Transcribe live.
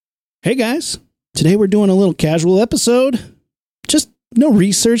Hey guys, today we're doing a little casual episode. Just no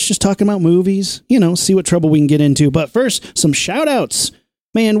research, just talking about movies, see what trouble we can get into. But first, some shout outs.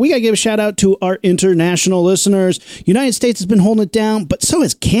 Man, we got to give a shout out to our international listeners. United States has been holding it down, but so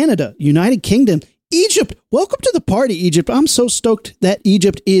has Canada, United Kingdom, Egypt. Welcome to the party, Egypt. I'm so stoked that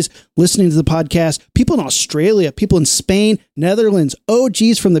Egypt is listening to the podcast. People in Australia, people in Spain, Netherlands,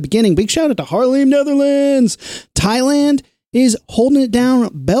 OGs from the beginning. Big shout out to Haarlem, Netherlands. Thailand is holding it down,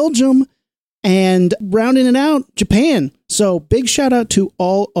 Belgium, and rounding it out, Japan. So big shout out to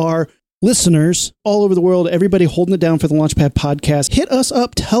all our listeners all over the world, everybody holding it down for the Launchpad podcast. Hit us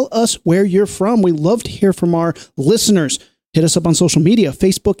up. Tell us where you're from. We love to hear from our listeners. Hit us up on social media,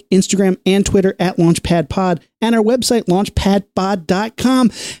 Facebook, Instagram, and Twitter at LaunchpadPod, and our website,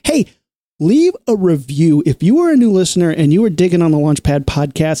 launchpadpod.com. Hey, leave a review. If you are a new listener and you are digging on the Launchpad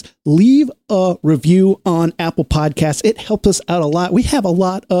podcast, leave a review on Apple Podcasts. It helps us out a lot. We have a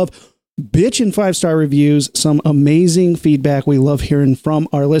lot of bitchin' 5-star reviews, some amazing feedback. We love hearing from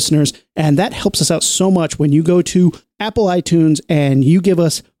our listeners, and that helps us out so much when you go to Apple iTunes and you give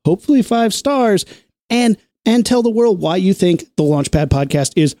us hopefully 5 stars and tell the world why you think the Launchpad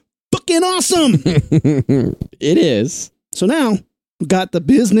podcast is fucking awesome. It is. So now we got the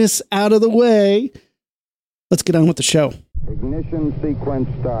business out of the way. Let's get on with the show. Ignition sequence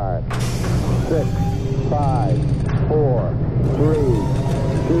start. 6, 5, 4, 3,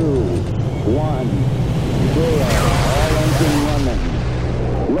 2, 1, 0. All engine running.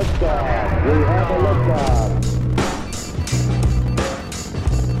 Liftoff. We have a liftoff.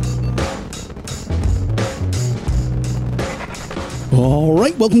 All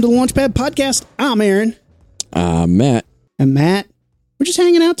right, welcome to the Launchpad podcast. I'm Aaron. Matt. And Matt, we're just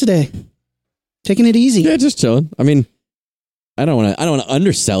hanging out today. Taking it easy. Yeah, just chilling. I mean, I don't want to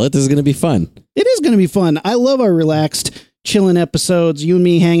undersell it. This is going to be fun. It is going to be fun. I love our relaxed, chilling episodes. You and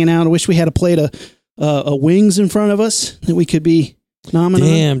me hanging out. I wish we had a plate of wings in front of us that we could be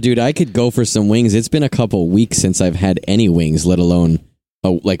nominated. Damn, dude, I could go for some wings. It's been a couple weeks since I've had any wings, let alone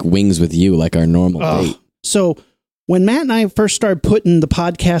like wings with you, like our normal date. So when Matt and I first started putting the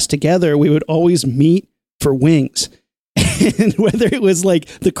podcast together, we would always meet for wings. And whether it was like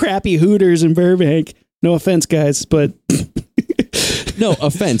the crappy Hooters in Burbank, no offense, guys, but no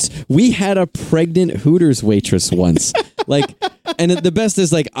offense. We had a pregnant Hooters waitress once. And the best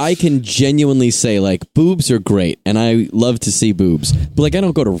is I can genuinely say boobs are great and I love to see boobs. But I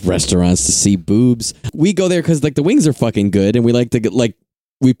don't go to restaurants to see boobs. We go there because the wings are fucking good and we like to get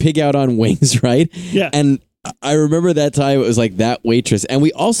we pig out on wings, right? Yeah. And I remember that time it was that waitress. And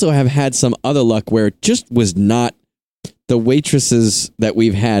we also have had some other luck where it just was not, the waitresses that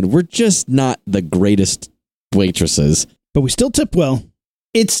we've had were just not the greatest waitresses. But we still tip well.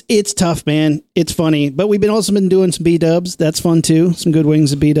 It's tough, man. It's funny. But we've also been doing some B-dubs. That's fun too. Some good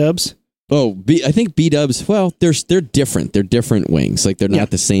wings of B-dubs. Oh, I think B-dubs, well, they're different. They're different wings. They're not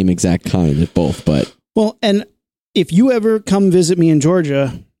the same exact kind of both, but. Well, and if you ever come visit me in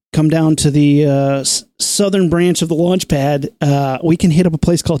Georgia, come down to the southern branch of the Launchpad, we can hit up a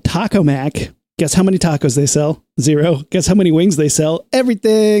place called Taco Mac. Guess how many tacos they sell? 0. Guess how many wings they sell?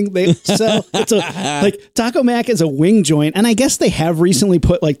 Everything they sell. It's Taco Mac is a wing joint, and I guess they have recently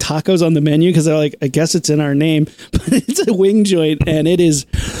put tacos on the menu because they're I guess it's in our name, but it's a wing joint, and it is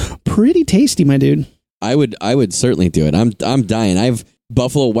pretty tasty, my dude. I would certainly do it. I'm dying.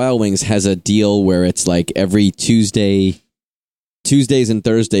 Buffalo Wild Wings has a deal where it's every Tuesdays and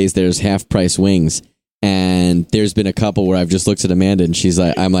Thursdays there's half price wings, and there's been a couple where I've just looked at Amanda and she's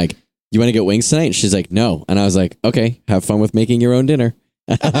I'm like, you want to get wings tonight? And she's like, no. And I was like, okay, have fun with making your own dinner.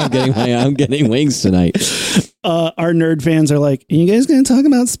 I'm getting wings tonight. Our nerd fans are like, are you guys going to talk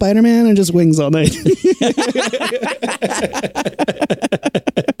about Spider-Man or just wings all night?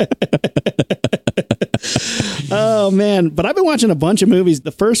 Oh, man. But I've been watching a bunch of movies.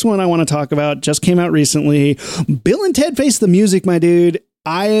 The first one I want to talk about just came out recently. Bill and Ted Face the Music, my dude.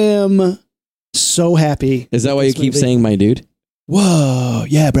 I am so happy. Is that why you keep saying my dude? Whoa.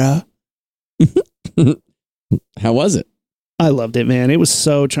 Yeah, bro. How was it? I loved it, man. It was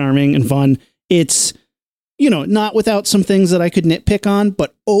so charming and fun. It's, not without some things that I could nitpick on,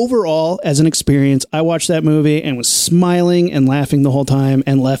 but overall, as an experience, I watched that movie and was smiling and laughing the whole time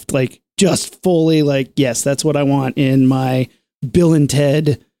and left just fully yes, that's what I want in my Bill and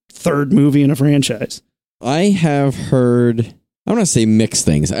Ted third movie in a franchise. I have heard, I want to say mixed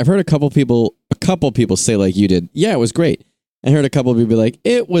things. I've heard a couple people say you did, yeah, it was great. I heard a couple of people be like,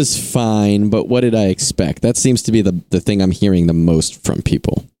 it was fine, but what did I expect? That seems to be the thing I'm hearing the most from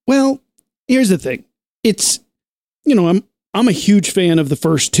people. Well, here's the thing. It's, I'm a huge fan of the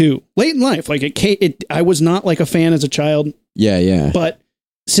first two. Late in life, I was not a fan as a child. Yeah. But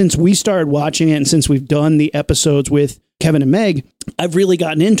since we started watching it and since we've done the episodes with Kevin and Meg, I've really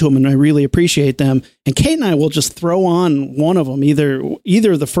gotten into them and I really appreciate them. And Kate and I will just throw on one of them,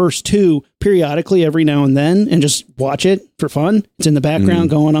 either the first two periodically every now and then, and just watch it for fun. It's in the background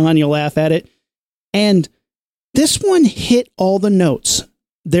going on. You'll laugh at it. And this one hit all the notes.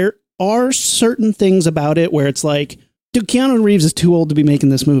 There are certain things about it where it's like, dude, Keanu Reeves is too old to be making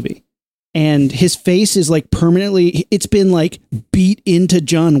this movie. And his face is like permanently, it's been like beat into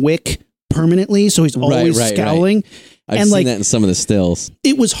John Wick permanently. So he's always scowling. I've and seen like, that in some of the stills.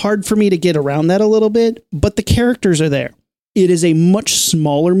 It was hard for me to get around that a little bit, but the characters are there. It is a much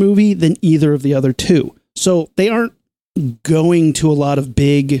smaller movie than either of the other two. So they aren't going to a lot of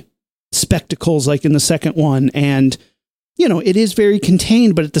big spectacles like in the second one. And, you know, it is very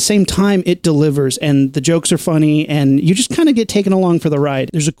contained, but at the same time, it delivers and the jokes are funny and you just kind of get taken along for the ride.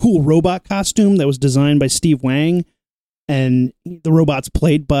 There's a cool robot costume that was designed by Steve Wang, and the robot's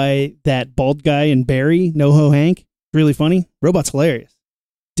played by that bald guy in Barry, NoHo Hank. Really funny. Robot's hilarious.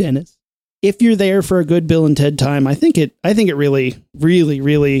 Dennis. If you're there for a good Bill and Ted time, I think it really, really,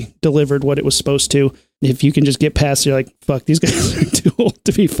 really delivered what it was supposed to. If you can just get past, you're like, fuck, these guys are too old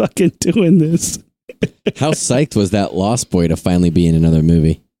to be fucking doing this. How psyched was that Lost Boy to finally be in another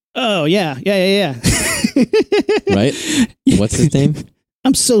movie? Oh, yeah. Right? What's his name?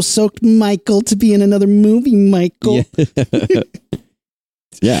 I'm so soaked, Michael, to be in another movie, Michael.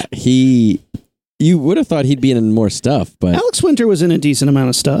 Yeah, you would have thought he'd be in more stuff, but Alex Winter was in a decent amount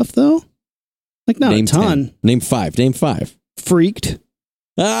of stuff, though. Like, not a ton. 10. Name five. Freaked.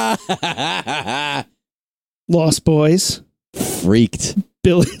 Lost Boys. Freaked.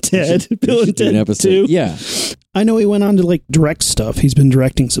 Bill and Ted. Bill and Ted 2. Yeah. I know he went on to like direct stuff. He's been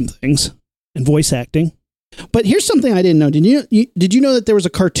directing some things and voice acting. But here's something I didn't know. Did you know that there was a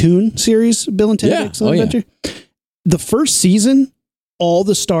cartoon series, Bill and Ted Excellent Adventure? The first season, all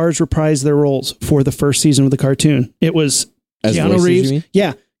the stars reprised their roles for the first season of the cartoon. It was As Keanu voices, Reeves. you mean?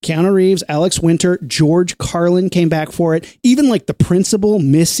 Yeah. Keanu Reeves, Alex Winter, George Carlin came back for it. Even like the principal,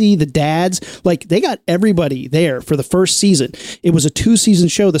 Missy, the dads, like they got everybody there for the first season. It was a 2-season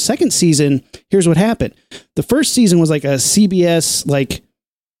show. The second season, here's what happened. The first season was like a CBS,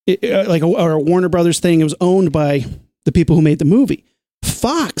 or a Warner Brothers thing. It was owned by the people who made the movie.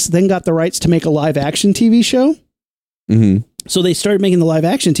 Fox then got the rights to make a live action TV show. Mm-hmm. So they started making the live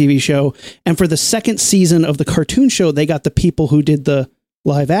action TV show. And for the second season of the cartoon show, they got the people who did the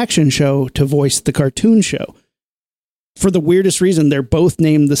live action show to voice the cartoon show. For the weirdest reason, they're both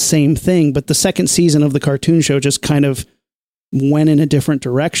named the same thing, but the second season of the cartoon show just kind of went in a different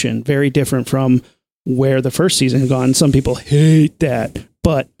direction, very different from where the first season had gone. Some people hate that,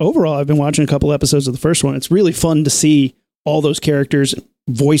 but overall, I've been watching a couple episodes of the first one. It's really fun to see all those characters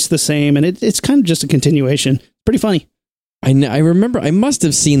voice the same, and it's kind of just a continuation. Pretty funny. I remember I must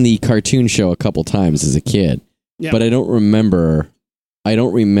have seen the cartoon show a couple times as a kid, but I don't remember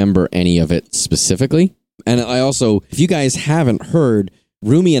any of it specifically. And I also, if you guys haven't heard,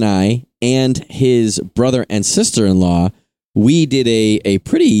 Rumi and I and his brother and sister-in-law, we did a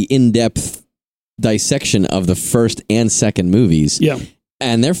pretty in-depth dissection of the first and second movies. Yeah.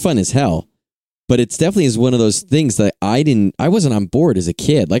 And they're fun as hell. But it's definitely is one of those things that I wasn't on board as a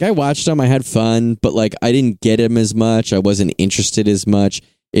kid. Like I watched them, I had fun, but like I didn't get them as much. I wasn't interested as much.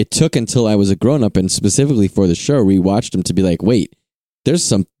 It took until I was a grown-up and specifically for the show, rewatched them to be like, wait,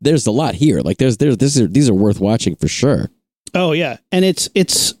 there's a lot here. Like these are worth watching for sure. Oh yeah. And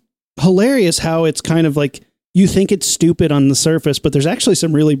it's hilarious how it's kind of like, you think it's stupid on the surface, but there's actually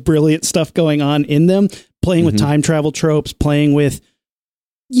some really brilliant stuff going on in them, playing with time travel tropes, playing with,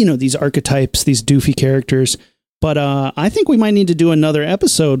 these archetypes, these doofy characters. But I think we might need to do another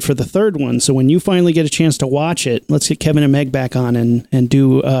episode for the third one. So when you finally get a chance to watch it, let's get Kevin and Meg back on and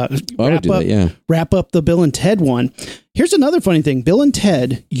do wrap up the Bill and Ted one. Here's another funny thing. Bill and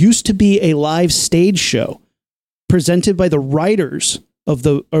Ted used to be a live stage show presented by the writers of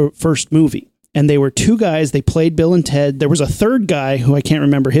the first movie. And they were two guys. They played Bill and Ted. There was a third guy who I can't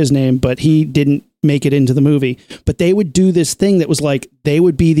remember his name, but he didn't make it into the movie. But they would do this thing that was like, they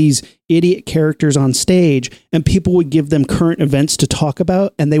would be these idiot characters on stage and people would give them current events to talk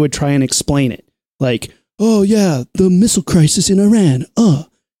about and they would try and explain it. Like, oh yeah, the missile crisis in Iran.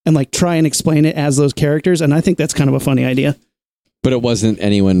 And like try and explain it as those characters. And I think that's kind of a funny idea. But it wasn't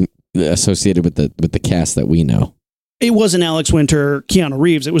anyone associated with the cast that we know. It wasn't Alex Winter, Keanu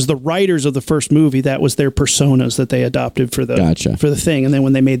Reeves. It was the writers of the first movie. That was their personas that they adopted for the thing. And then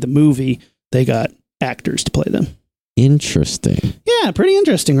when they made the movie, they got actors to play them. Interesting. Yeah, pretty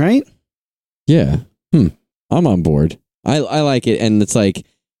interesting, right? Yeah. I'm on board. I like it. And it's like,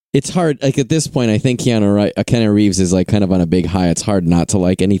 it's hard. Like at this point, I think Keanu Reeves is like kind of on a big high. It's hard not to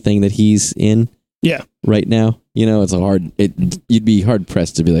like anything that he's in. Yeah. Right now, it's you'd be hard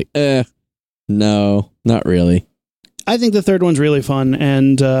pressed to be like, no, not really. I think the third one's really fun,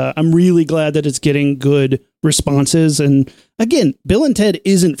 and I'm really glad that it's getting good responses. And again, Bill and Ted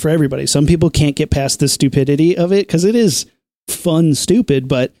isn't for everybody. Some people can't get past the stupidity of it because it is fun, stupid,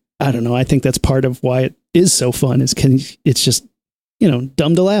 but I don't know. I think that's part of why it is so fun is it's just,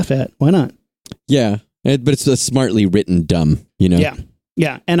 dumb to laugh at. Why not? Yeah. But it's a smartly written dumb, Yeah.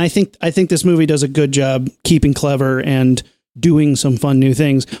 Yeah. And I think this movie does a good job keeping clever and doing some fun new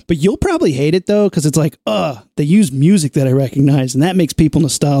things, but you'll probably hate it though, because it's like, they use music that I recognize, and that makes people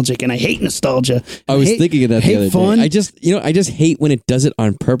nostalgic, and I hate nostalgia. I was thinking of that the other fun. day. I just hate when it does it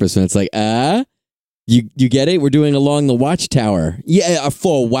on purpose, when it's like, you get it? We're doing Along the Watchtower. Yeah,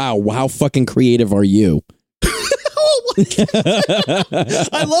 wow, how fucking creative are you?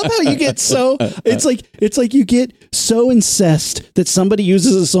 I love how you get so it's like you get so incensed that somebody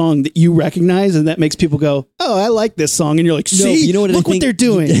uses a song that you recognize, and that makes people go, "Oh, I like this song," and you're like, "See, look what they're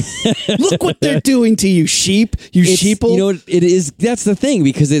doing! Look what they're doing to you, sheep! You sheeple!" You know what it is? That's the thing,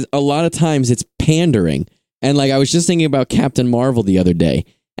 because a lot of times it's pandering, and like I was just thinking about Captain Marvel the other day,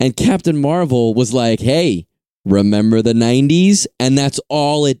 and Captain Marvel was like, "Hey, remember the '90s?" And that's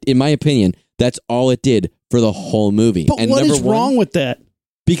all it, in my opinion, that's all it did for the whole movie. But and what is wrong with that?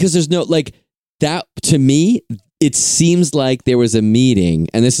 Because there's no, like, that, to me, it seems like there was a meeting,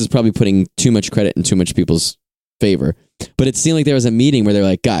 and this is probably putting too much credit in too much people's favor, but it seemed like there was a meeting where they're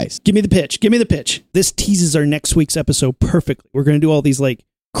like, guys, give me the pitch. This teases our next week's episode perfectly. We're going to do all these, like,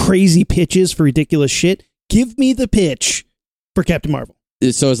 crazy pitches for ridiculous shit. Give me the pitch for Captain Marvel.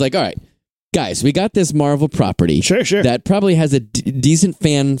 So it's like, all right, guys, we got this Marvel property. Sure. That probably has a decent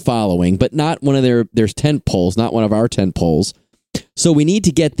fan following, but not one of their tent poles, not one of our tent poles. So we need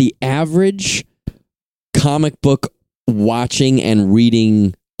to get the average comic book watching and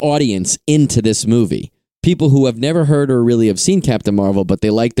reading audience into this movie. People who have never heard or really have seen Captain Marvel, but they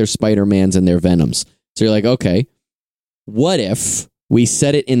like their Spider-Mans and their Venoms. So you're like, okay, what if we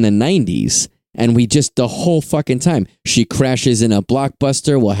set it in the 90s? And we just, the whole fucking time, she crashes in a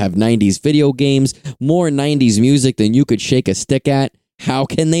Blockbuster, we'll have 90s video games, more 90s music than you could shake a stick at. How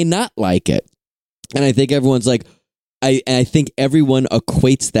can they not like it? And I think everyone's like, I think everyone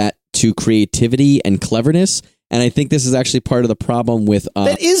equates that to creativity and cleverness. And I think this is actually part of the problem with...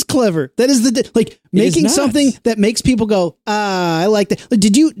 that is clever. That is making something that makes people go, I like that.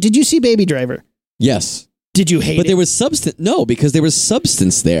 Did you see Baby Driver? Yes. Did you hate it? But there was substance. No, because there was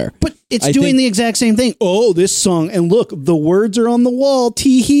substance there. But it's doing the exact same thing. Oh, this song. And look, the words are on the wall.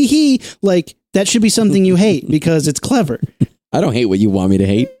 Tee hee hee. Like, that should be something you hate because it's clever. I don't hate what you want me to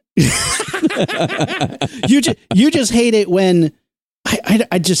hate. You just hate it when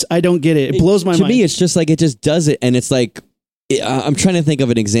I don't get it. It blows my mind. To me, it's just like it just does it. And it's like, I'm trying to think of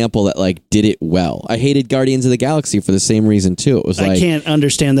an example that like did it well. I hated Guardians of the Galaxy for the same reason too. It was like, I can't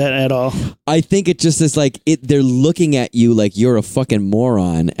understand that at all. I think it just is like they're looking at you like you're a fucking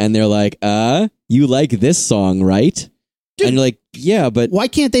moron, and they're like, you like this song, right? Dude, and you're like, yeah, but why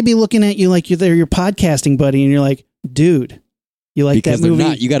can't they be looking at you like they're your podcasting buddy, and you're like, dude, you like because that movie?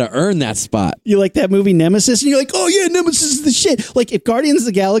 They're not. You got to earn that spot. You like that movie Nemesis, and you're like, oh yeah, Nemesis is the shit. Like if Guardians of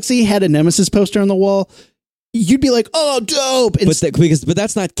the Galaxy had a Nemesis poster on the wall, you'd be like, oh, dope. But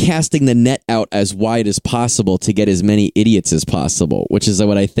that's not casting the net out as wide as possible to get as many idiots as possible, which is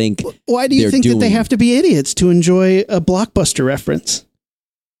what I think. Why do you think that they have to be idiots to enjoy a Blockbuster reference?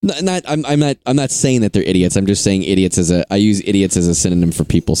 I'm not saying that they're idiots. I'm just saying idiots I use idiots as a synonym for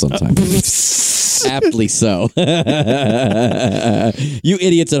people sometimes. Aptly so. You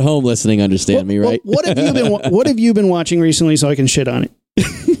idiots at home listening understand me, right? What have you been watching recently so I can shit on it?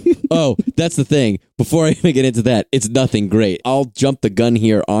 Oh, that's the thing. Before I even get into that, it's nothing great. I'll jump the gun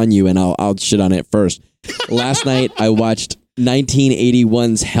here on you, and I'll shit on it first. Last night, I watched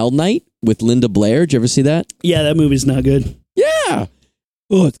 1981's Hell Night with Linda Blair. Did you ever see that? Yeah, that movie's not good. Yeah.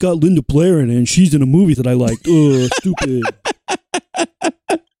 Oh, it's got Linda Blair in it, and she's in a movie that I liked. Oh, stupid.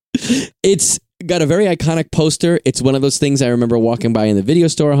 It's got a very iconic poster. It's one of those things I remember walking by in the video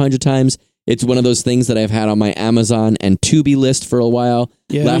store 100 times. It's one of those things that I've had on my Amazon and Tubi list for a while.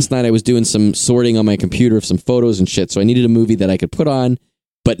 Yeah. Last night I was doing some sorting on my computer of some photos and shit, so I needed a movie that I could put on,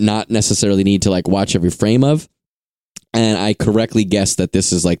 but not necessarily need to like watch every frame of. And I correctly guessed that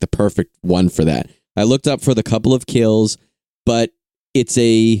this is like the perfect one for that. I looked up for the couple of kills, but it's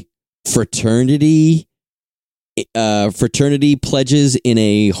a fraternity pledges in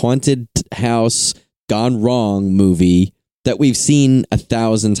a haunted house gone wrong movie that we've seen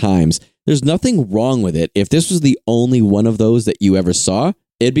 1,000 times. There's nothing wrong with it. If this was the only one of those that you ever saw,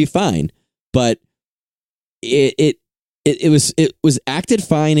 It'd be fine. But it was acted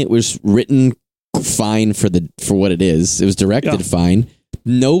fine. It was written fine for what it is. It was directed fine.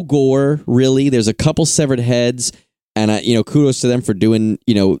 No gore, really. There's a couple severed heads, and kudos to them for doing,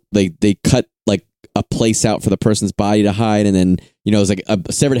 they cut like a place out for the person's body to hide, and then it was like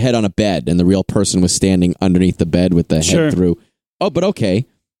a severed head on a bed, and the real person was standing underneath the bed with the head through. Oh, but okay.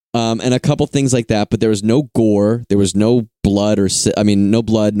 And a couple things like that, but there was no gore, there was no blood no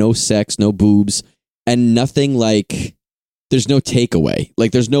blood, no sex, no boobs, and nothing like. There's no takeaway.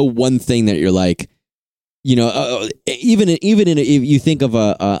 Like, there's no one thing that you're like, even if you think of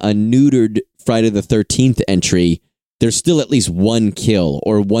a neutered Friday the 13th entry, there's still at least one kill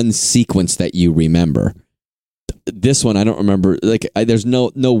or one sequence that you remember. This one, I don't remember. Like, there's no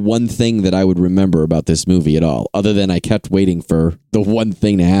one thing that I would remember about this movie at all, other than I kept waiting for the one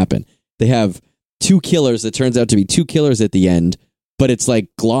thing to happen. They have two killers that turns out to be two killers at the end, but it's like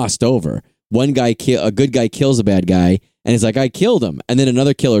glossed over. One guy, a good guy kills a bad guy, and he's like, I killed him. And then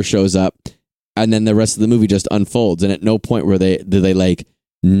another killer shows up, and then the rest of the movie just unfolds. And at no point do they like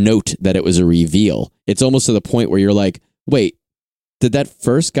note that it was a reveal. It's almost to the point where you're like, wait, did that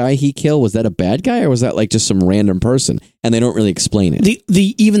first guy he killed, was that a bad guy, or was that like just some random person? And they don't really explain it.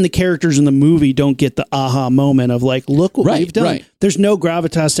 Even the characters in the movie don't get the aha moment of like, look what we've done. Right. There's no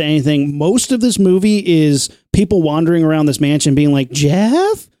gravitas to anything. Most of this movie is people wandering around this mansion being like,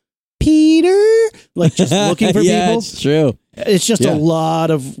 Jeff? Peter? Like, just looking for yeah, people. It's true. It's just a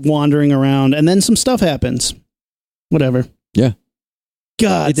lot of wandering around, and then some stuff happens. Whatever. Yeah.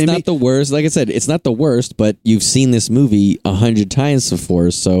 God, it's not the worst. Like I said, it's not the worst, but you've seen this movie 100 times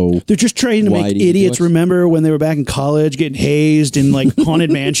before, so they're just trying to make idiots remember when they were back in college getting hazed in like haunted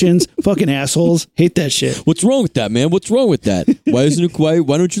mansions. Fucking assholes. Hate that shit. What's wrong with that, man? What's wrong with that?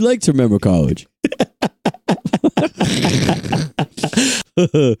 Why don't you like to remember college?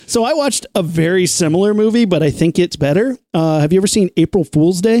 So I watched a very similar movie, but I think it's better. Have you ever seen April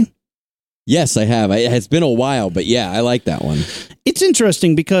Fool's Day? Yes, I have. It's been a while, but yeah, I like that one. It's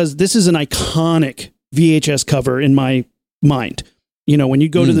interesting because this is an iconic VHS cover in my mind. When you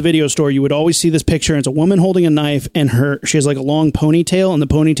go to the video store, you would always see this picture, and it's a woman holding a knife, and she has like a long ponytail, and the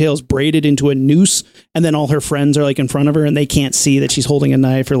ponytail is braided into a noose, and then all her friends are like in front of her, and they can't see that she's holding a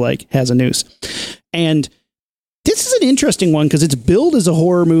knife or like has a noose. And this is an interesting one because it's billed as a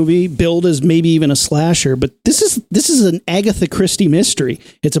horror movie, billed as maybe even a slasher, but this is an Agatha Christie mystery.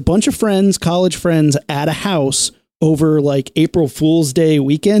 It's a bunch of friends, college friends, at a house over like April Fool's Day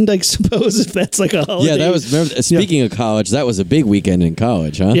weekend, I suppose, if that's like a holiday. Yeah, that was. Speaking of college, that was a big weekend in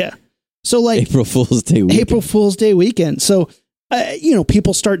college, huh? Yeah. So like April Fool's Day weekend. April Fool's Day weekend. So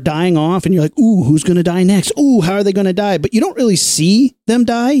people start dying off, and you're like, ooh, who's going to die next? Ooh, how are they going to die? But you don't really see them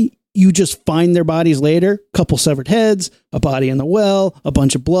die. You just find their bodies later, couple severed heads, a body in the well, a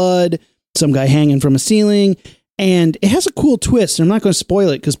bunch of blood, some guy hanging from a ceiling. And it has a cool twist. And I'm not going to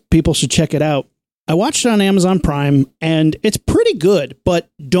spoil it because people should check it out. I watched it on Amazon Prime, and it's pretty good, but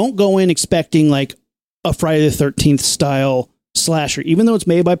don't go in expecting like a Friday the 13th style slasher, even though it's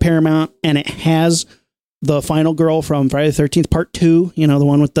made by Paramount and it has the final girl from Friday the 13th Part 2, the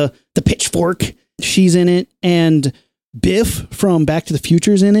one with the pitchfork. She's in it. And Biff from Back to the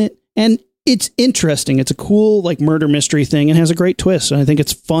Future's in it. And it's interesting. It's a cool like murder mystery thing and has a great twist. And I think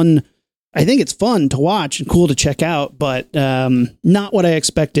it's fun. I think it's fun to watch and cool to check out, but not what I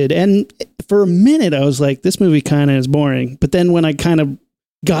expected. And for a minute, I was like, this movie kind of is boring. But then when I kind of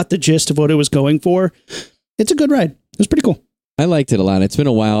got the gist of what it was going for, it's a good ride. It was pretty cool. I liked it a lot. It's been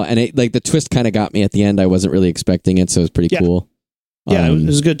a while. And the twist kind of got me at the end. I wasn't really expecting it. So it was pretty cool. Yeah, it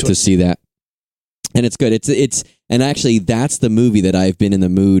was a good twist. To see that. And it's good. And actually, that's the movie that I've been in the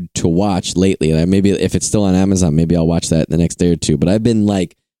mood to watch lately. And maybe if it's still on Amazon, maybe I'll watch that the next day or two. But I've been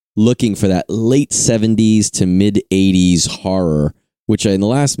like looking for that late 70s to mid 80s horror, which in the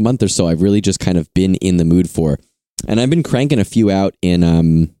last month or so, I've really just kind of been in the mood for. And I've been cranking a few out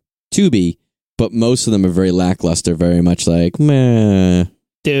in Tubi, but most of them are very lackluster, very much like, meh.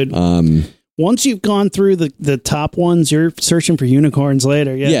 Dude. Once you've gone through the top ones, you're searching for unicorns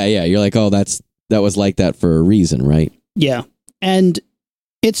later. Yeah. You're like, oh, that was like that for a reason, right? Yeah. And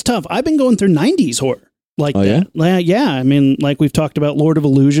it's tough. I've been going through 90s horror like that. Yeah. I mean, like we've talked about, Lord of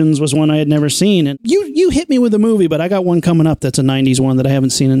Illusions was one I had never seen. And you hit me with a movie, but I got one coming up that's a 90s one that I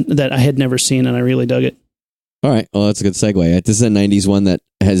haven't seen, that I had never seen, and I really dug it. All right. Well, that's a good segue. This is a 90s one that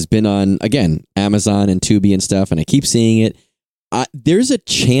has been on, again, Amazon and Tubi and stuff, and I keep seeing it. There's a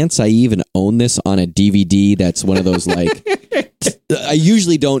chance I even own this on a DVD that's one of those like... I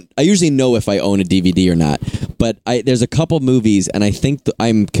usually know if I own a DVD or not, but there's a couple movies, and I think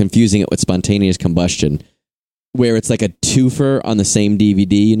I'm confusing it with Spontaneous Combustion. where it's like a twofer on the same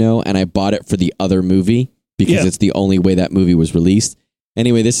DVD, you know, and I bought it for the other movie because it's the only way that movie was released.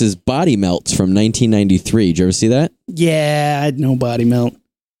 Anyway, this is Body Melts from 1993. Did you ever see that? Yeah, I know Body Melt.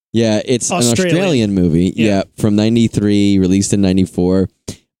 Yeah, it's an Australian movie. Yeah, from 93, released in 94.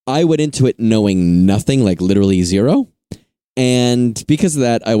 I went into it knowing nothing, like literally zero. And because of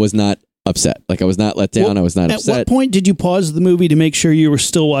that, I was not upset. Like, I was not let down. Well, I was not upset. At what point did you pause the movie to make sure you were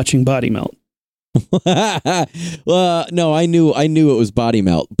still watching Body Melt? Well, no, I knew it was Body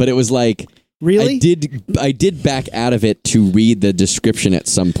Melt, but it was like, really? I did back out of it to read the description at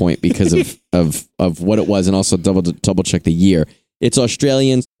some point because of what it was, and also double check the year. It's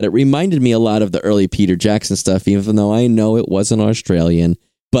Australian. It reminded me a lot of the early Peter Jackson stuff, even though I know it wasn't Australian.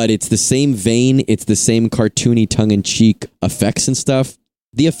 But it's the same vein. It's the same cartoony, tongue-in-cheek effects and stuff.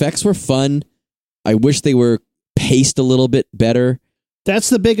 The effects were fun. I wish they were paced a little bit better. That's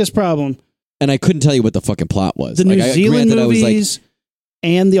the biggest problem. And I couldn't tell you what the fucking plot was. The New Zealand movies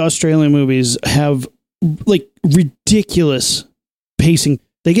and the Australian movies have like ridiculous pacing.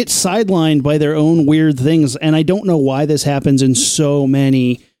 They get sidelined by their own weird things, and I don't know why this happens in so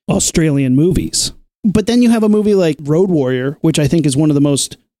many Australian movies. But then you have a movie like Road Warrior, which I think is one of the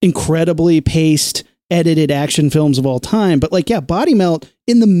most incredibly paced, edited action films of all time. But like, yeah, Body Melt,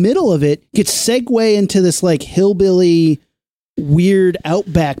 in the middle of it, gets segue into this like hillbilly, weird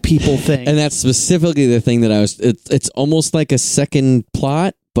outback people thing. And that's specifically the thing that it's almost like a second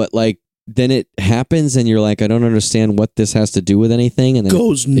plot, but like, then it happens and you're like, I don't understand what this has to do with anything. And then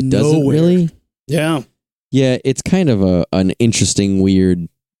it doesn't really. Yeah. Yeah. It's kind of an interesting, weird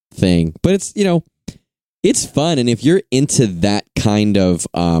thing, but it's, you know, it's fun. And if you're into that kind of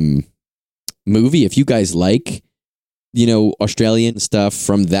movie, if you guys like, you know, Australian stuff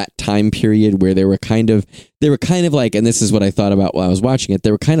from that time period where they were kind of like, and this is what I thought about while I was watching it,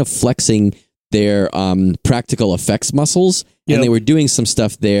 they were kind of flexing their practical effects muscles. Yep. And they were doing some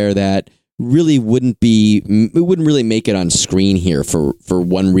stuff there that really wouldn't really make it on screen here for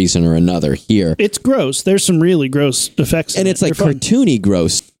one reason or another here. It's gross. There's some really gross effects. And it's like cartoony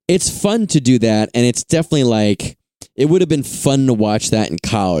gross. It's fun to do that. And it's definitely like, it would have been fun to watch that in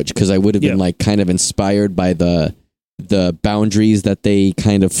college because I would have been like kind of inspired by the boundaries that they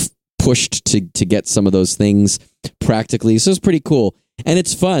kind of pushed to get some of those things practically. So it's pretty cool. And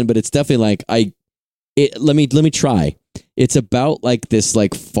it's fun, but it's definitely like, let me try. It's about like this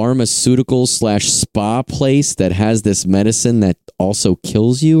like pharmaceutical / spa place that has this medicine that also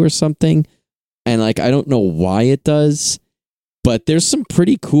kills you or something. And like, I don't know why it does, but there's some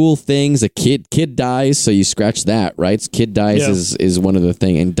pretty cool things. A kid dies, so you scratch that, right? Kid dies is one of the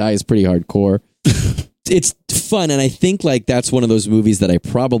things, and dies pretty hardcore. It's fun, and I think like that's one of those movies that I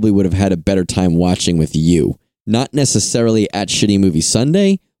probably would have had a better time watching with you. Not necessarily at Shitty Movie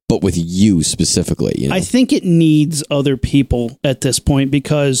Sunday, but with you specifically. You know? I think it needs other people at this point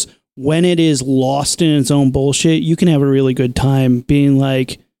because when it is lost in its own bullshit, you can have a really good time being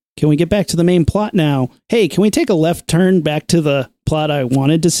like, can we get back to the main plot now? Hey, can we take a left turn back to the plot I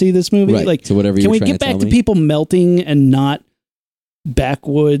wanted to see this movie? Right, like, to whatever can we get back to people melting and not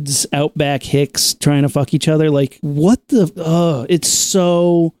backwoods, outback hicks trying to fuck each other? Like, what the... it's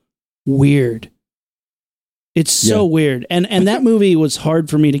so weird. It's so weird. And that movie was hard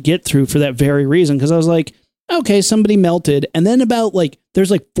for me to get through for that very reason, because I was like, okay, somebody melted, and then about like,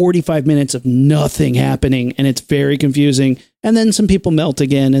 there's like 45 minutes of nothing happening, and it's very confusing, and then some people melt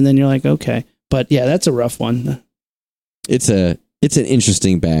again, and then you're like, okay. But yeah, that's a rough one. It's an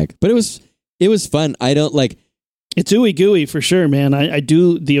interesting bag, but it was fun. I don't like... It's ooey gooey for sure, man. I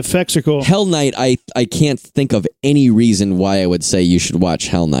do. The effects are cool. Hell Night, I can't think of any reason why I would say you should watch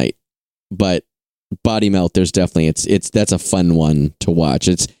Hell Night, but Body Melt, there's definitely that's a fun one to watch.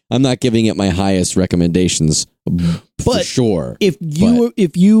 I'm not giving it my highest recommendations for sure. If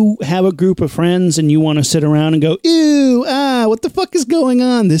you have a group of friends and you want to sit around and go, ew, what the fuck is going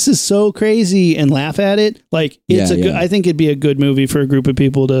on? This is so crazy, and laugh at it. Like good, I think it'd be a good movie for a group of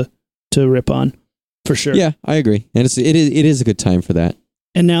people to rip on. For sure. Yeah, I agree. And it is a good time for that.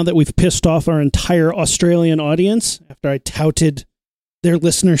 And now that we've pissed off our entire Australian audience, after I touted their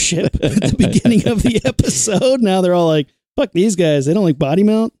listenership at the beginning of the episode, now they're all like, fuck these guys. They don't like Body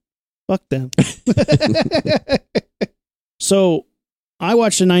Melt. Fuck them. So I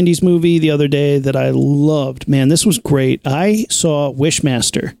watched a 90s movie the other day that I loved. Man, this was great. I saw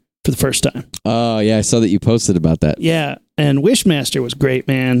Wishmaster for the first time. Oh, yeah. I saw that you posted about that. Yeah. And Wishmaster was great,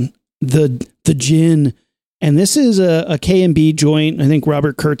 man. The Djinn, and this is a K&B joint. I think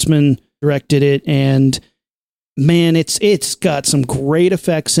Robert Kurtzman directed it, and man, it's got some great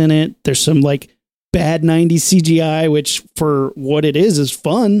effects in it. There's some like bad 90s CGI, which for what it is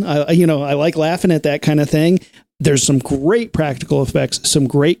fun. I like laughing at that kind of thing. there's some great practical effects, some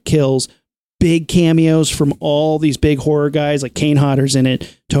great kills, big cameos from all these big horror guys, like Kane Hodder's in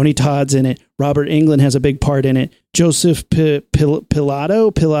it, Tony Todd's in it, Robert Englund has a big part in it, Joseph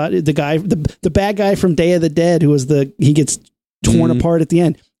Pilato, the guy, the bad guy from Day of the Dead, he gets torn apart at the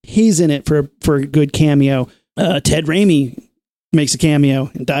end. He's in it for a good cameo. Ted Raimi makes a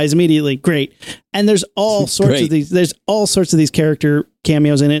cameo and dies immediately. Great. And there's all sorts of these character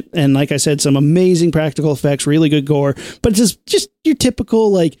cameos in it. And like I said, some amazing practical effects, really good gore, but just your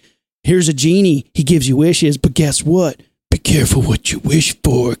typical, like, here's a genie. He gives you wishes, but guess what? Be careful what you wish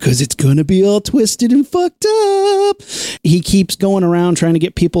for, because it's going to be all twisted and fucked up. He keeps going around trying to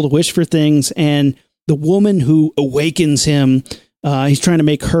get people to wish for things. And the woman who awakens him, he's trying to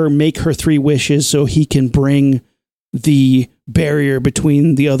make her 3 wishes so he can bring the barrier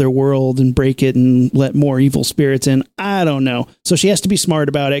between the other world and break it and let more evil spirits in. I don't know. So she has to be smart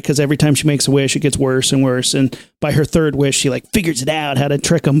about it, because every time she makes a wish, it gets worse and worse. And by her 3rd wish, she like figures it out how to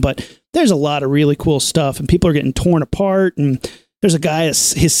trick them. But there's a lot of really cool stuff, and people are getting torn apart. And there's a guy,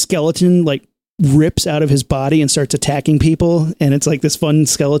 his skeleton like rips out of his body and starts attacking people. And it's like this fun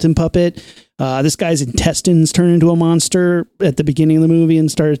skeleton puppet. This guy's intestines turn into a monster at the beginning of the movie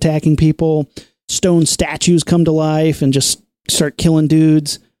and start attacking people. Stone statues come to life and just start killing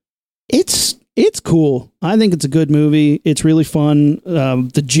dudes. It's cool. I think it's a good movie. It's really fun.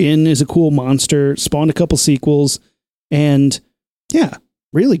 The Djinn is a cool monster. Spawned a couple sequels, and yeah,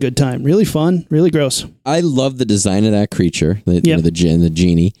 really good time. Really fun. Really gross. I love the design of that creature. The Djinn, the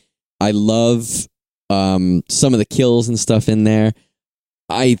genie. I love some of the kills and stuff in there.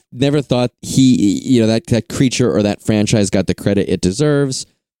 I never thought that creature or that franchise got the credit it deserves.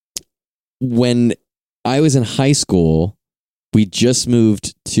 When I was in high school, we just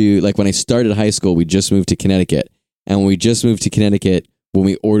moved to, like, when I started high school, we just moved to Connecticut. And when we just moved to Connecticut, when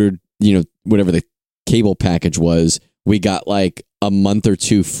we ordered, whatever the cable package was, we got like a month or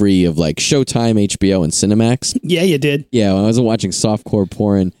 2 free of like Showtime, HBO, and Cinemax. Yeah, you did. Yeah, when I wasn't watching softcore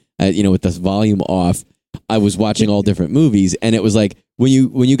porn, with the volume off, I was watching all different movies. And it was like, when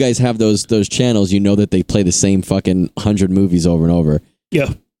you guys have those channels, that they play the same fucking 100 movies over and over.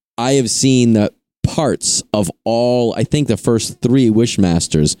 Yeah. I have seen the parts of all, I think, the first 3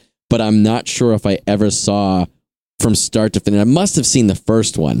 Wishmasters, but I'm not sure if I ever saw from start to finish. I must have seen the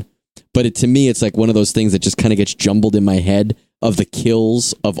first one, but to me, it's like one of those things that just kind of gets jumbled in my head of the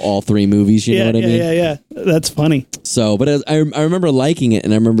kills of all 3 movies. You know what I mean? Yeah. That's funny. So, but I remember liking it,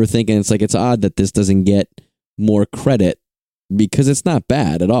 and I remember thinking it's odd that this doesn't get more credit, because it's not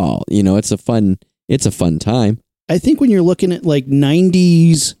bad at all. It's a fun time. I think when you're looking at like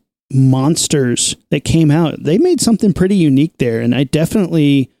 90s monsters that came out, they made something pretty unique there. And I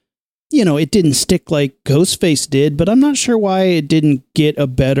definitely, it didn't stick like Ghostface did, but I'm not sure why it didn't get a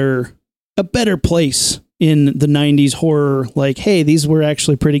better place in the 90s horror. Like, hey, these were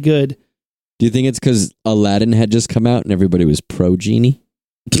actually pretty good. Do you think it's because Aladdin had just come out and everybody was pro genie?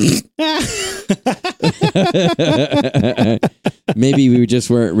 Maybe we just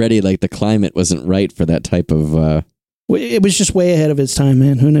weren't ready. Like, the climate wasn't right for that type of It was just way ahead of its time,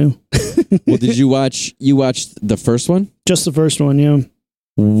 man. Who knew? Well, did you watched the first one? Just the first one, yeah.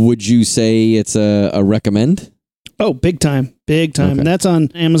 Would you say it's a recommend? Oh, big time. Big time. Okay. And that's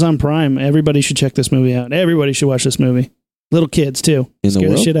on Amazon Prime. Everybody should check this movie out. Everybody should watch this movie. Little kids, too. Scare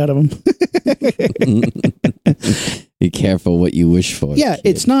the shit out of them. Be careful what you wish for. Yeah, kid.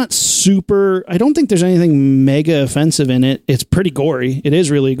 It's not super... I don't think there's anything mega offensive in it. It's pretty gory. It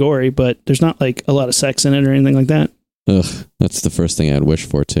is really gory, but there's not like a lot of sex in it or anything like that. Ugh, that's the first thing I'd wish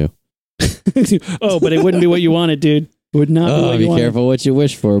for, too. Oh, but it wouldn't be what you wanted, dude. It would not be what you wanted. Be careful what you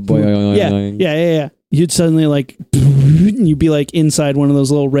wish for, boy. Yeah. You'd suddenly like... You'd be like inside one of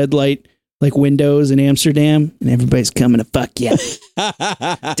those little red light like windows in Amsterdam, and everybody's coming to fuck you.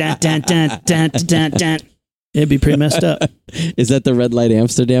 Dun, dun, dun, dun, dun, dun. It'd be pretty messed up. Is that the red light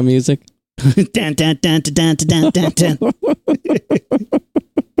Amsterdam music? Dun, dun, dun, dun, dun, dun, dun.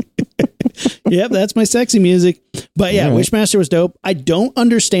 Yep, that's my sexy music. But yeah, right. Wishmaster was dope. I don't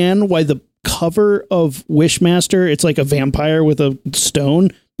understand why the cover of Wishmaster, it's like a vampire with a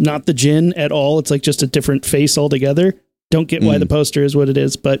stone, not the Djinn at all. It's like just a different face altogether. Don't get why the poster is what it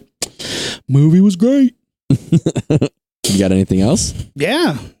is, but movie was great. You got anything else?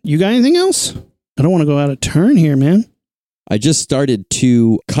 Yeah. You got anything else? I don't want to go out of turn here, man. I just started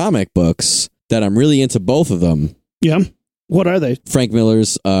 2 comic books that I'm really into, both of them. Yeah. What are they? Frank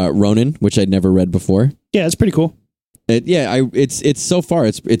Miller's Ronin, which I'd never read before. Yeah, it's pretty cool. It's so far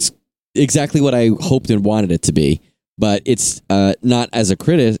it's exactly what I hoped and wanted it to be. but it's not as a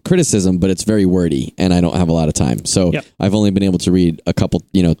criticism, but it's very wordy, and I don't have a lot of time. So I've only been able to read a couple,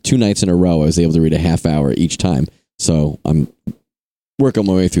 2 nights in a row. I was able to read a half hour each time. So I'm working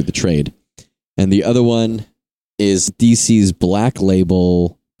my way through the trade. And the other one is DC's Black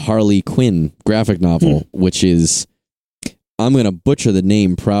Label Harley Quinn graphic novel, which is, I'm going to butcher the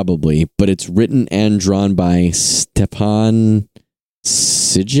name probably, but it's written and drawn by Stepan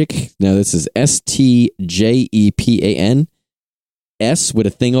Sijic. Now this is Stjepan, S with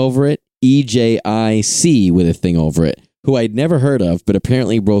a thing over it, Ejik with a thing over it, who I'd never heard of, but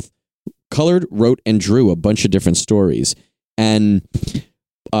apparently both colored, wrote, and drew a bunch of different stories. And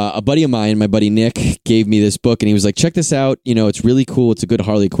a buddy of mine, my buddy Nick, gave me this book, and he was like, check this out. It's really cool. It's a good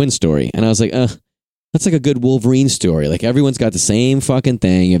Harley Quinn story. And I was like, that's like a good Wolverine story. Like, everyone's got the same fucking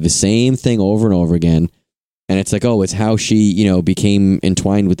thing. You have the same thing over and over again. And it's like, oh, it's how she, became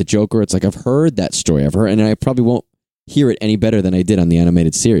entwined with the Joker. It's like, I've heard that story. And I probably won't hear it any better than I did on the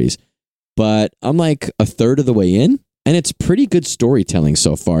animated series. But I'm like a third of the way in, and it's pretty good storytelling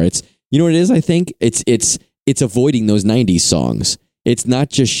so far. It's, what it is, I think? It's avoiding those 90s songs. It's not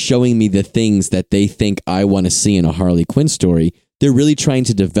just showing me the things that they think I want to see in a Harley Quinn story. They're really trying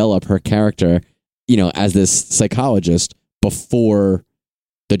to develop her character, as this psychologist before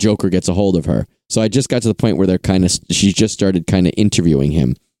the Joker gets a hold of her. So I just got to the point where she just started kind of interviewing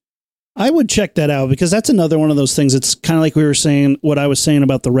him. I would check that out, because that's another one of those things. It's kind of like we were saying, what I was saying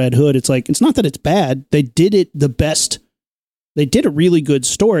about the Red Hood. It's like, it's not that it's bad. They did it the best. They did a really good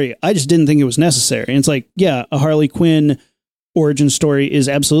story. I just didn't think it was necessary. And it's like, yeah, a Harley Quinn origin story is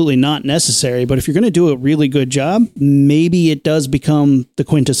absolutely not necessary. But if you're going to do a really good job, maybe it does become the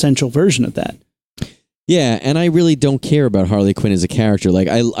quintessential version of that. Yeah, and I really don't care about Harley Quinn as a character. Like,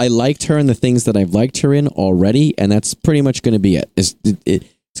 I liked her in the things that I've liked her in already, and that's pretty much going to be it. It's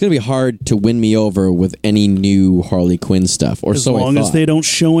going to be hard to win me over with any new Harley Quinn stuff. Or so I thought. As long as they don't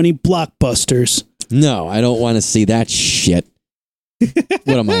show any blockbusters. No, I don't want to see that shit. What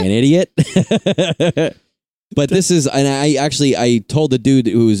am I, an idiot? But this is, and I told the dude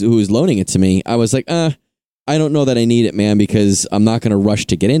who was loaning it to me, I was like, I don't know that I need it, man, because I'm not going to rush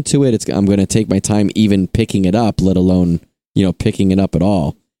to get into it. I'm going to take my time even picking it up, let alone, picking it up at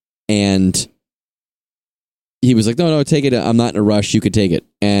all. And he was like, no, take it. I'm not in a rush. You could take it.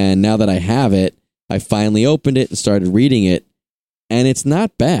 And now that I have it, I finally opened it and started reading it. And it's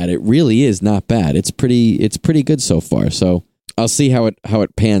not bad. It really is not bad. It's pretty good so far. So I'll see how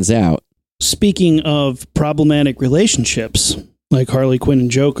it pans out. Speaking of problematic relationships, like Harley Quinn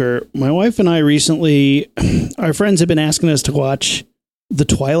and Joker, my wife and I recently, our friends have been asking us to watch the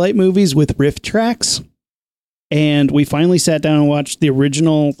Twilight movies with riff tracks. And we finally sat down and watched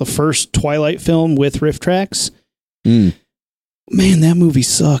the first Twilight film with riff tracks. Man, that movie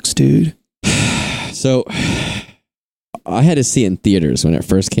sucks, dude. So I had to see it in theaters when it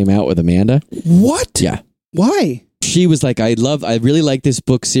first came out with Amanda. What? Yeah. Why? She was like, I really like this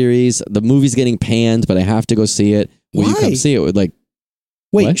book series. The movie's getting panned, but I have to go see it. Will you come see it? Wait,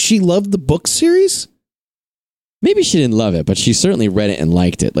 what? She loved the book series? Maybe she didn't love it, but she certainly read it and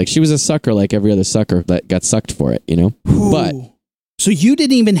liked it. Like, she was a sucker like every other sucker that got sucked for it, Ooh. But so you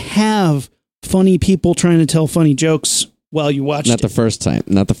didn't even have funny people trying to tell funny jokes while you watched it? Not the first time.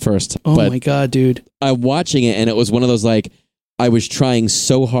 Oh my God, dude. I'm watching it, and it was one of those, like, I was trying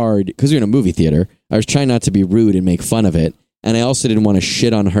so hard, because we were in a movie theater, I was trying not to be rude and make fun of it, and I also didn't want to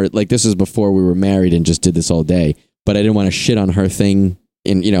shit on her. Like, this was before we were married and just did this all day, but I didn't want to shit on her thing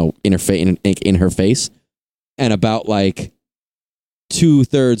in her face. And about like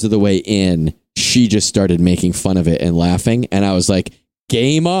 2/3 of the way in, she just started making fun of it and laughing, and I was like,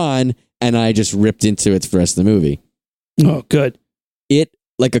 game on, and I just ripped into it for the rest of the movie. Oh, good. It,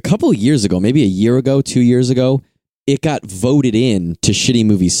 like a couple of years ago, maybe a year ago, 2 years ago, it got voted in to Shitty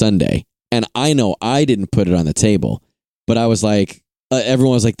Movie Sunday. And I know I didn't put it on the table, but I was like,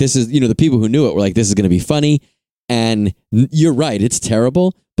 everyone was like, this is, the people who knew it were like, this is going to be funny. And you're right, it's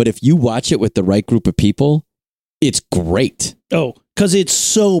terrible. But if you watch it with the right group of people, it's great. Oh, because it's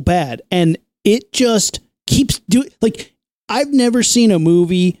so bad. And it just keeps doing, like, I've never seen a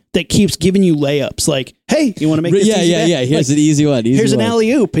movie that keeps giving you layups. Like, hey, you want to make this easy? Yeah. Here's an easy one. Here's an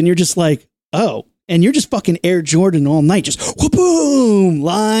alley-oop. And you're just like, oh. And you're just fucking Air Jordan all night. Just boom,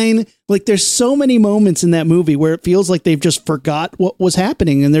 line. Like, there's so many moments in that movie where it feels like they've just forgot what was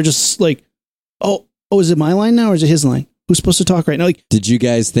happening. And they're just like, oh, is it my line now or is it his line? Who's supposed to talk right now? Like, did you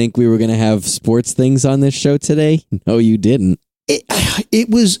guys think we were going to have sports things on this show today? No, you didn't. It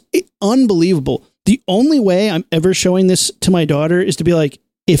was unbelievable. The only way I'm ever showing this to my daughter is to be like,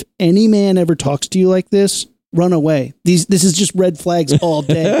 if any man ever talks to you like this, run away. This is just red flags all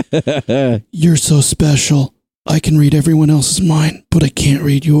day. You're so special. I can read everyone else's mind, but I can't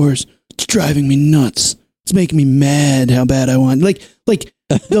read yours. It's driving me nuts. It's making me mad how bad I want. Like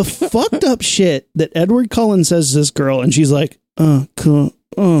the fucked up shit that Edward Cullen says to this girl, and she's like, cool.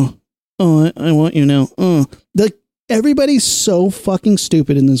 I want you now. Like, everybody's so fucking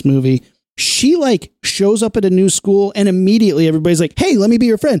stupid in this movie. She like shows up at a new school and immediately everybody's like, hey, let me be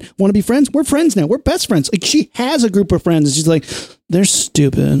your friend. Want to be friends? We're friends now. We're best friends. Like, she has a group of friends and she's like, they're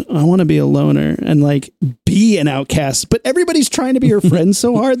stupid. I want to be a loner and like be an outcast. But everybody's trying to be her friend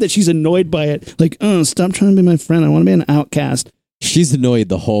so hard that she's annoyed by it. Like, stop trying to be my friend. I want to be an outcast. She's annoyed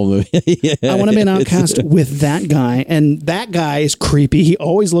the whole movie. Yeah. I want to be an outcast with that guy. And that guy is creepy. He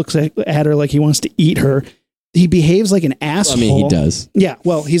always looks at her like he wants to eat her. He behaves like an asshole. Well, I mean, he does. Yeah,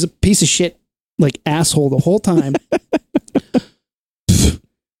 well, he's a piece of shit, like asshole the whole time.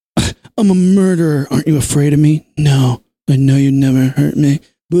 I'm a murderer. Aren't you afraid of me? No, I know you'd never hurt me.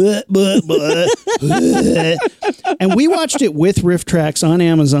 And we watched it with riff tracks on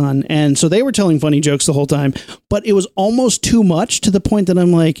Amazon, and so they were telling funny jokes the whole time, but it was almost too much to the point that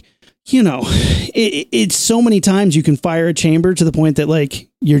I'm like, you know, it's so many times you can fire a chamber to the point that like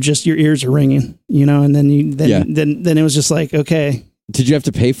your ears are ringing, you know, and then it was just like, okay. Did you have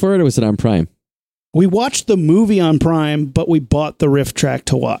to pay for it or was it on Prime? We watched the movie on Prime, but we bought the riff track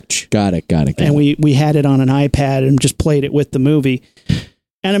to watch. Got it. And we had it on an iPad and just played it with the movie.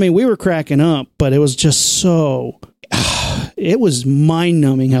 And I mean, we were cracking up, but it was just so, it was mind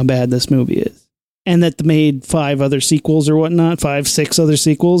numbing how bad this movie is. And that made 5 other sequels or whatnot, 6 other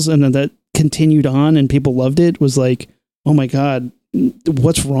sequels, and then that continued on and people loved it. Was like, oh my God,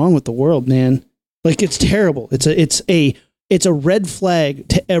 what's wrong with the world, man? Like, it's terrible. It's a red flag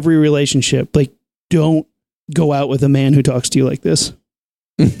to every relationship. Like, don't go out with a man who talks to you like this.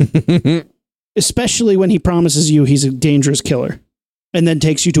 Especially when he promises you he's a dangerous killer and then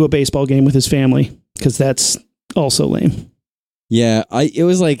takes you to a baseball game with his family, because that's also lame. Yeah, it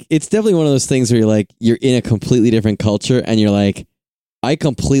was like, it's definitely one of those things where you're like, you're in a completely different culture and you're like, I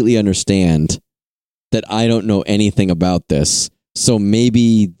completely understand that I don't know anything about this. So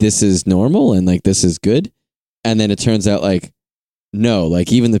maybe this is normal and like this is good. And then it turns out like, no,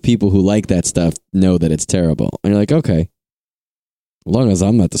 like even the people who like that stuff know that it's terrible. And you're like, okay, as long as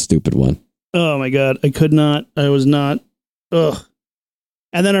I'm not the stupid one. Oh my God, I was not. Ugh.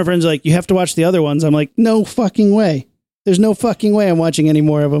 And then our friends are like, you have to watch the other ones. I'm like, no fucking way. There's no fucking way I'm watching any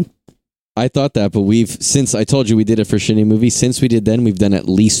more of them. I thought that, but since I told you we did it for Shitty Movie, since we did then, we've done at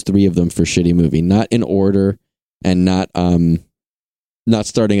least 3 of them for Shitty Movie. Not in order and not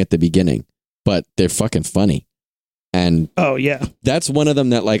starting at the beginning, but they're fucking funny. And oh yeah, that's one of them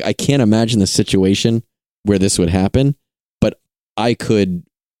that like, I can't imagine the situation where this would happen, but I could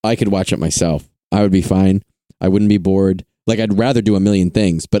watch it myself. I would be fine. I wouldn't be bored. Like, I'd rather do a million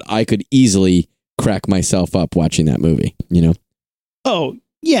things, but I could easily crack myself up watching that movie, you know? Oh,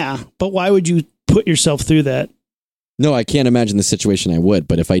 yeah, but why would you put yourself through that? No, I can't imagine the situation I would,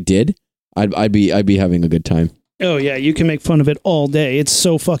 but if I did, I'd be having a good time. Oh, yeah, you can make fun of it all day. It's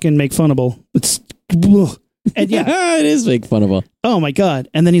so fucking make funnable. It's... Ugh. And yeah. It is make funnable. Oh, my God.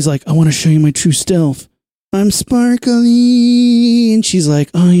 And then he's like, I want to show you my true self. I'm sparkly. And she's like,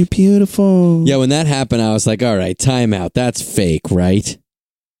 oh, you're beautiful. Yeah, when that happened, I was like, all right, time out. That's fake, right?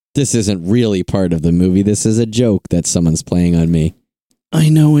 This isn't really part of the movie. This is a joke that someone's playing on me. I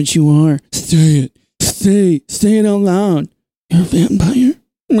know what you are. Say it. Say it out loud. You're a vampire?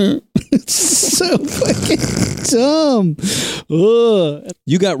 It's so fucking dumb. Ugh.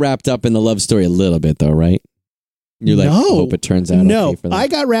 You got wrapped up in the love story a little bit, though, right? You're like, no. Hope it turns out okay for them. I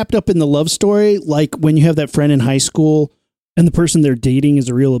got wrapped up in the love story like when you have that friend in high school and the person they're dating is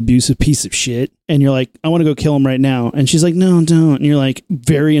a real abusive piece of shit. And you're like, I want to go kill him right now. And she's like, no, don't. And you're like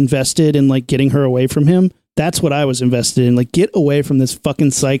very invested in like getting her away from him. That's what I was invested in. Like, get away from this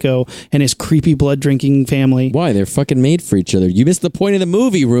fucking psycho and his creepy blood drinking family. Why? They're fucking made for each other. You missed the point of the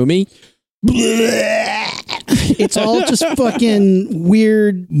movie, Rumi. It's all just fucking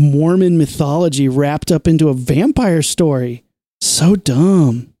weird Mormon mythology wrapped up into a vampire story. So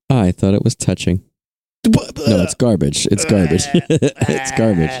dumb. I thought it was touching. No, it's garbage. It's garbage. It's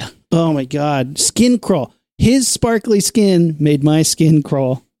garbage. Oh my God. Skin crawl. His sparkly skin made my skin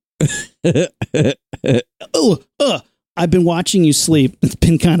crawl. I've been watching you sleep. It's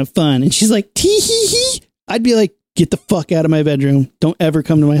been kind of fun. And she's like, tee hee hee. I'd be like, get the fuck out of my bedroom. Don't ever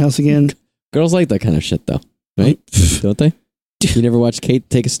come to my house again. Girls like that kind of shit, though, right? Don't they? You never watch Kate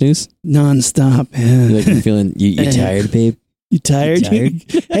take a snooze? Nonstop, man. You're like, feeling, you tired, babe? You tired?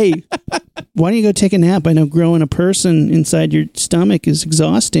 Hey, why don't you go take a nap? I know growing a person inside your stomach is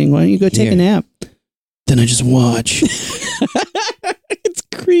exhausting. Why don't you go take a nap? Then I just watch. It's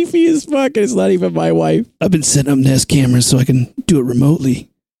creepy as fuck. And it's not even my wife. I've been setting up Nest cameras so I can do it remotely.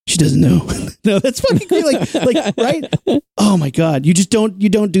 She doesn't know. No, that's fucking creepy. Like, right? Oh my God. You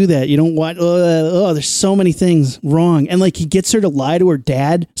don't do that. You don't want, there's so many things wrong. And like, he gets her to lie to her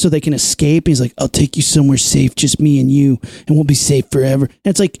dad so they can escape. He's like, I'll take you somewhere safe, just me and you, and we'll be safe forever. And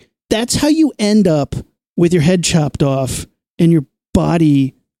it's like, that's how you end up with your head chopped off and your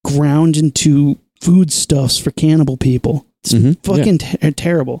body ground into foodstuffs for cannibal people. It's fucking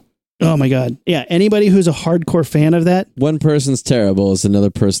terrible. Oh my God. Yeah. Anybody who's a hardcore fan of that. One person's terrible is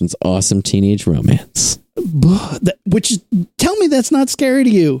another person's awesome teenage romance. Tell me that's not scary to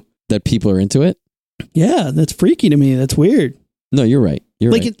you. That people are into it? Yeah. That's freaky to me. That's weird. No, you're right.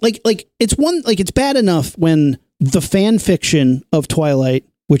 You're right. It's bad enough when the fan fiction of Twilight,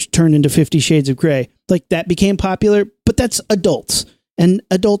 which turned into 50 Shades of Grey, like that became popular, but that's adults. And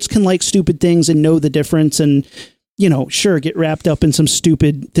adults can like stupid things and know the difference and, sure, get wrapped up in some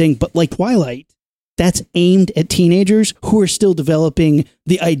stupid thing. But like Twilight, that's aimed at teenagers who are still developing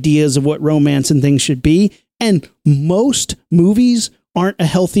the ideas of what romance and things should be. And most movies aren't a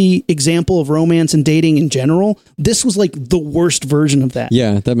healthy example of romance and dating in general. This was like the worst version of that.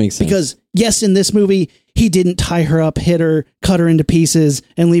 Yeah, that makes sense. Because yes, in this movie, he didn't tie her up, hit her, cut her into pieces,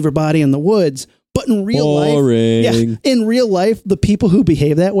 and leave her body in the woods. But in real life, the people who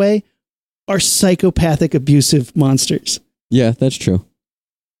behave that way are psychopathic, abusive monsters. Yeah, that's true.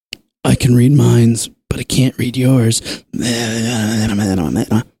 I can read minds, but I can't read yours. That's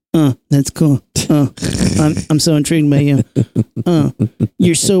cool. I'm so intrigued by you.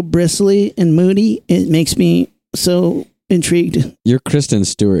 You're so bristly and moody. It makes me so intrigued. Your Kristen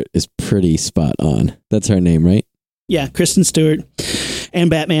Stewart is pretty spot on. That's her name, right? Yeah, Kristen Stewart. And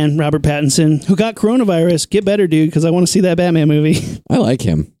Batman, Robert Pattinson, who got coronavirus. Get better, dude, because I want to see that Batman movie. I like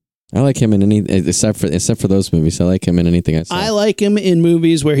him. I like him in any, except for those movies. I like him in anything I saw. I like him in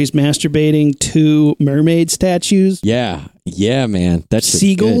movies where he's masturbating to mermaid statues. Yeah, man. That's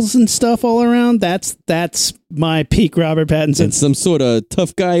seagulls and stuff all around. That's my peak Robert Pattinson. And some sort of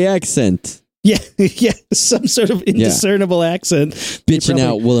tough guy accent. Yeah, some sort of indiscernible accent. Bitching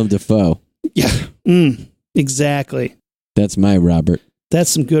out Willem Dafoe. Yeah, exactly. That's my Robert. That's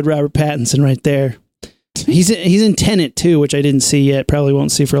some good Robert Pattinson right there. He's in Tenet too, which I didn't see yet. Probably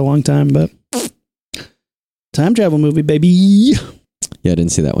won't see for a long time, but time travel movie, baby. Yeah, I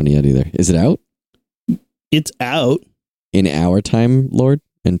didn't see that one yet either. Is it out? It's out in our time, Lord,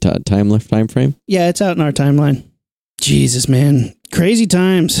 and time frame. Yeah, it's out in our timeline. Jesus, man, crazy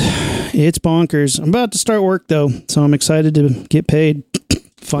times. It's bonkers. I'm about to start work though, so I'm excited to get paid.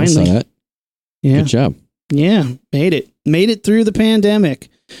 Finally, I saw that. Yeah, good job. Yeah, made it through the pandemic.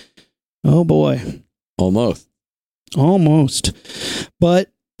 Oh boy. Almost. But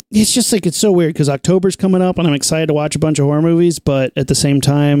it's just like, it's so weird because October's coming up and I'm excited to watch a bunch of horror movies, but at the same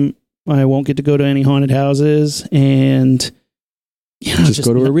time, I won't get to go to any haunted houses and just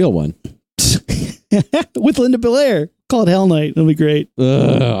go to a real one. With Linda Belair called Hell Night. It'll be great.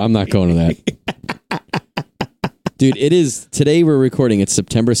 I'm not going to that. Dude, it is, today we're recording, it's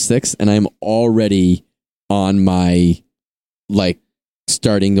September 6th and I'm already on my,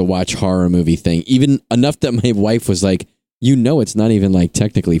 starting to watch horror movie thing, even enough that my wife was like, it's not even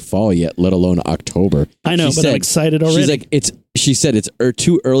technically fall yet, let alone October. I know, I'm excited already. She's like, she said it's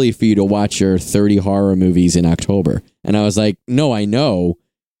too early for you to watch your 30 horror movies in October. And I was like, no, I know.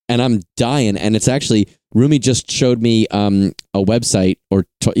 And I'm dying. And it's actually, Rumi just showed me a website or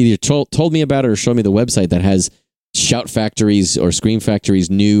either told me about it or showed me the website that has Shout Factory's or Scream Factory's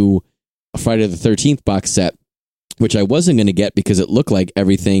new Friday the 13th box set, which I wasn't going to get because it looked like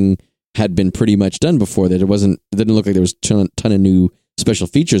everything had been pretty much done before that. It didn't look like there was a ton of new special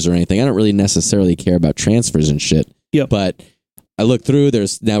features or anything. I don't really necessarily care about transfers and shit. Yeah. But I looked through,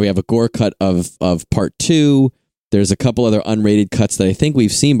 now we have a gore cut of part 2. There's a couple other unrated cuts that I think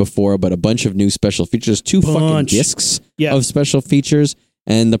we've seen before, but a bunch of new special features, 2 fucking discs of special features.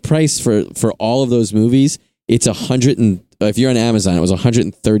 And the price for all of those movies, it's if you're on Amazon, it was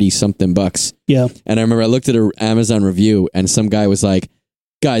 130 something bucks. Yeah. And I remember I looked at an Amazon review and some guy was like,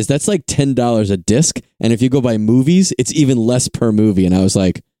 guys, that's like $10 a disc. And if you go by movies, it's even less per movie. And I was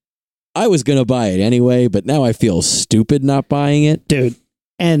like, I was going to buy it anyway, but now I feel stupid not buying it. Dude.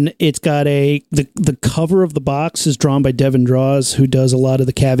 And it's got the cover of the box is drawn by Devin Draws, who does a lot of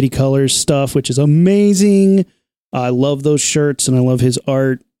the Cavity Colors stuff, which is amazing. I love those shirts and I love his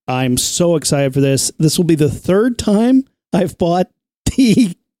art. I'm so excited for this. This will be the 3rd time I've bought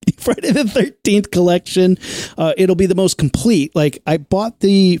the Friday the 13th collection. It'll be the most complete. I bought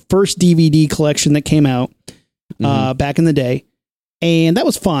the first DVD collection that came out back in the day, and that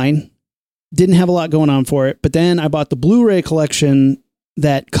was fine. Didn't have a lot going on for it. But then I bought the Blu-ray collection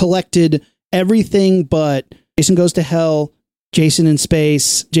that collected everything but Jason Goes to Hell, Jason in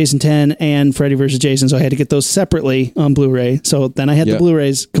Space, Jason 10, and Freddy vs. Jason. So I had to get those separately on Blu-ray. So then I had the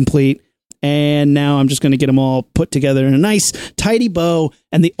Blu-rays complete. And now I'm just going to get them all put together in a nice, tidy bow.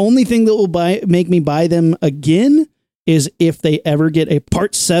 And the only thing that will make me buy them again is if they ever get a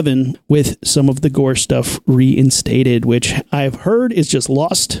part 7 with some of the gore stuff reinstated, which I've heard is just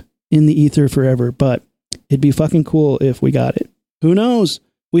lost in the ether forever. But it'd be fucking cool if we got it. Who knows?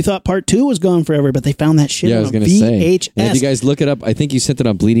 We thought part 2 was gone forever, but they found that shit on VHS. And if you guys look it up, I think you sent it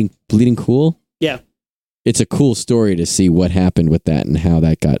on Bleeding Cool. Yeah. It's a cool story to see what happened with that and how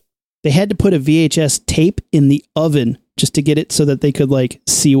that got. They had to put a VHS tape in the oven just to get it so that they could like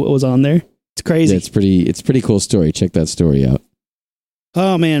see what was on there. It's crazy. Yeah, it's pretty cool story. Check that story out.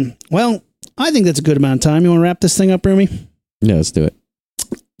 Oh man. Well, I think that's a good amount of time. You want to wrap this thing up, Rumi? Yeah, let's do it.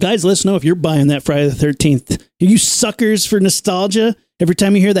 Guys, let us know if you're buying that Friday the 13th. Are you suckers for nostalgia? Every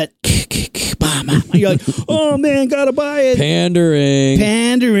time you hear that, you're like, oh man, gotta buy it. Pandering.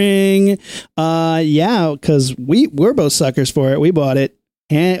 Yeah, because we're both suckers for it. We bought it.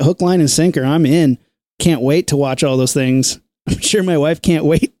 And hook, line, and sinker. I'm in. Can't wait to watch all those things. I'm sure my wife can't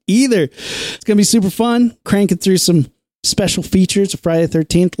wait either. It's going to be super fun. Cranking through some special features of Friday the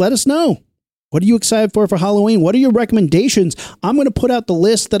 13th. Let us know. What are you excited for Halloween? What are your recommendations? I'm going to put out the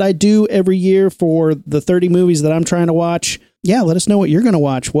list that I do every year for the 30 movies that I'm trying to watch. Yeah, let us know what you're going to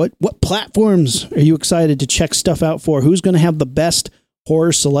watch. What platforms are you excited to check stuff out for? Who's going to have the best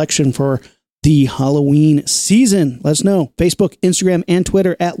horror selection for the Halloween season? Let us know. Facebook, Instagram, and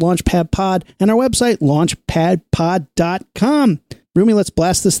Twitter at LaunchpadPod, and our website, launchpadpod.com. Rumi, let's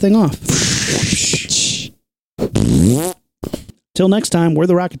blast this thing off. Till next time, we're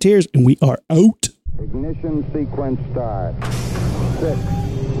the Rocketeers, and we are out. Ignition sequence start. 6,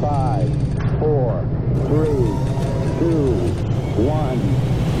 5, 4, 3, 2, 1,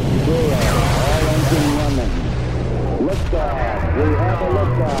 0. All engine running. Liftoff. We have a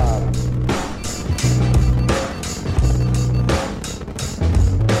liftoff.